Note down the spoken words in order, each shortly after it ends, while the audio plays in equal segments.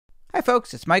Hi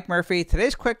folks, it's Mike Murphy.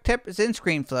 Today's quick tip is in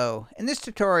Screenflow. In this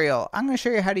tutorial, I'm going to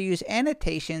show you how to use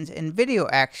annotations and video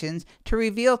actions to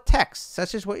reveal text,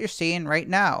 such as what you're seeing right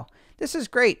now. This is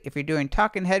great if you're doing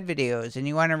talking head videos and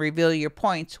you want to reveal your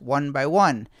points one by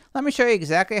one. Let me show you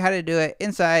exactly how to do it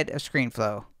inside of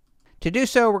Screenflow. To do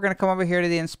so, we're going to come over here to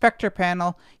the inspector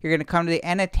panel. You're going to come to the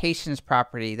annotations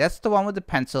property. That's the one with the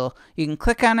pencil. You can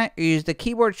click on it or use the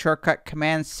keyboard shortcut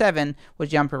Command 7 will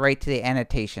jump right to the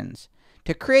annotations.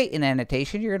 To create an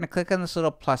annotation, you're going to click on this little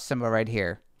plus symbol right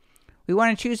here. We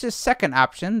want to choose this second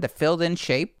option, the filled in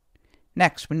shape.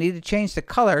 Next, we need to change the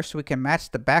color so we can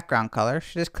match the background color.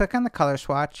 So just click on the color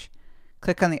swatch,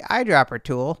 click on the eyedropper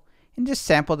tool, and just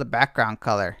sample the background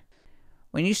color.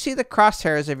 When you see the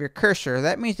crosshairs of your cursor,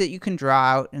 that means that you can draw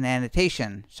out an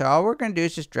annotation. So all we're going to do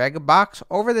is just drag a box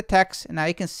over the text, and now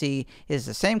you can see it is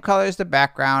the same color as the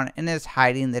background and is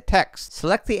hiding the text.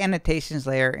 Select the annotations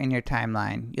layer in your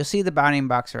timeline. You'll see the bounding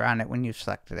box around it when you've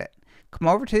selected it. Come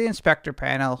over to the inspector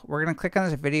panel. We're going to click on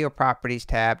this video properties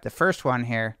tab, the first one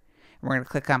here, and we're going to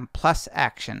click on plus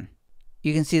action.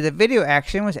 You can see the video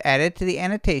action was added to the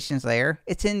annotations layer.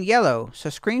 It's in yellow, so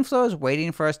Screenflow is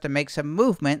waiting for us to make some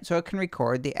movement so it can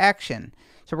record the action.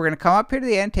 So we're going to come up here to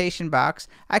the annotation box.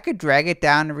 I could drag it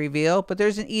down to reveal, but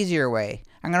there's an easier way.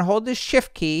 I'm going to hold this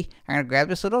shift key, I'm going to grab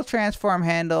this little transform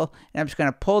handle, and I'm just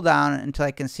going to pull down until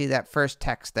I can see that first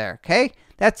text there, okay?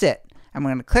 That's it. I'm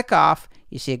going to click off.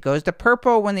 You see it goes to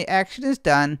purple when the action is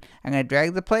done. I'm going to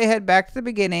drag the playhead back to the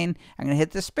beginning. I'm going to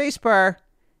hit the space bar,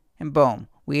 and boom.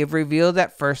 We have revealed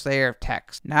that first layer of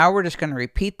text. Now we're just going to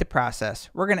repeat the process.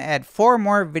 We're going to add 4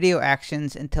 more video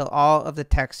actions until all of the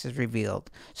text is revealed.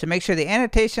 So make sure the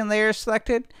annotation layer is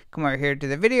selected. Come over here to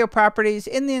the video properties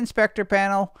in the inspector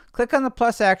panel. Click on the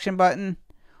plus action button.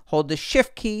 Hold the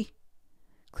shift key.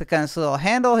 Click on this little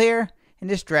handle here and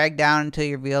just drag down until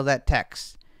you reveal that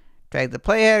text. Drag the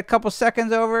playhead a couple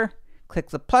seconds over.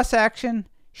 Click the plus action.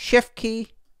 Shift key.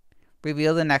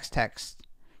 Reveal the next text.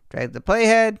 Drag the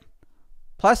playhead.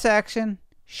 Plus action,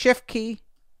 shift key,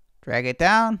 drag it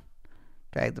down,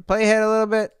 drag the playhead a little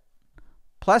bit,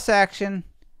 plus action,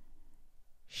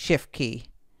 shift key.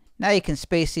 Now you can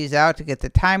space these out to get the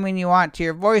timing you want to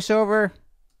your voiceover.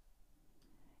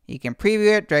 You can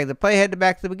preview it, drag the playhead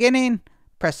back to the beginning,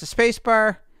 press the space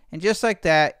bar, and just like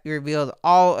that, you revealed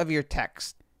all of your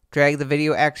text. Drag the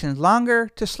video actions longer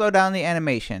to slow down the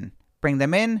animation. Bring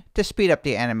them in to speed up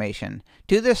the animation.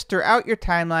 Do this throughout your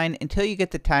timeline until you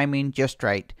get the timing just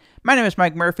right. My name is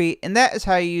Mike Murphy, and that is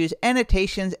how you use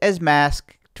annotations as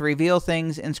masks to reveal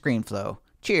things in Screenflow.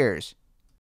 Cheers!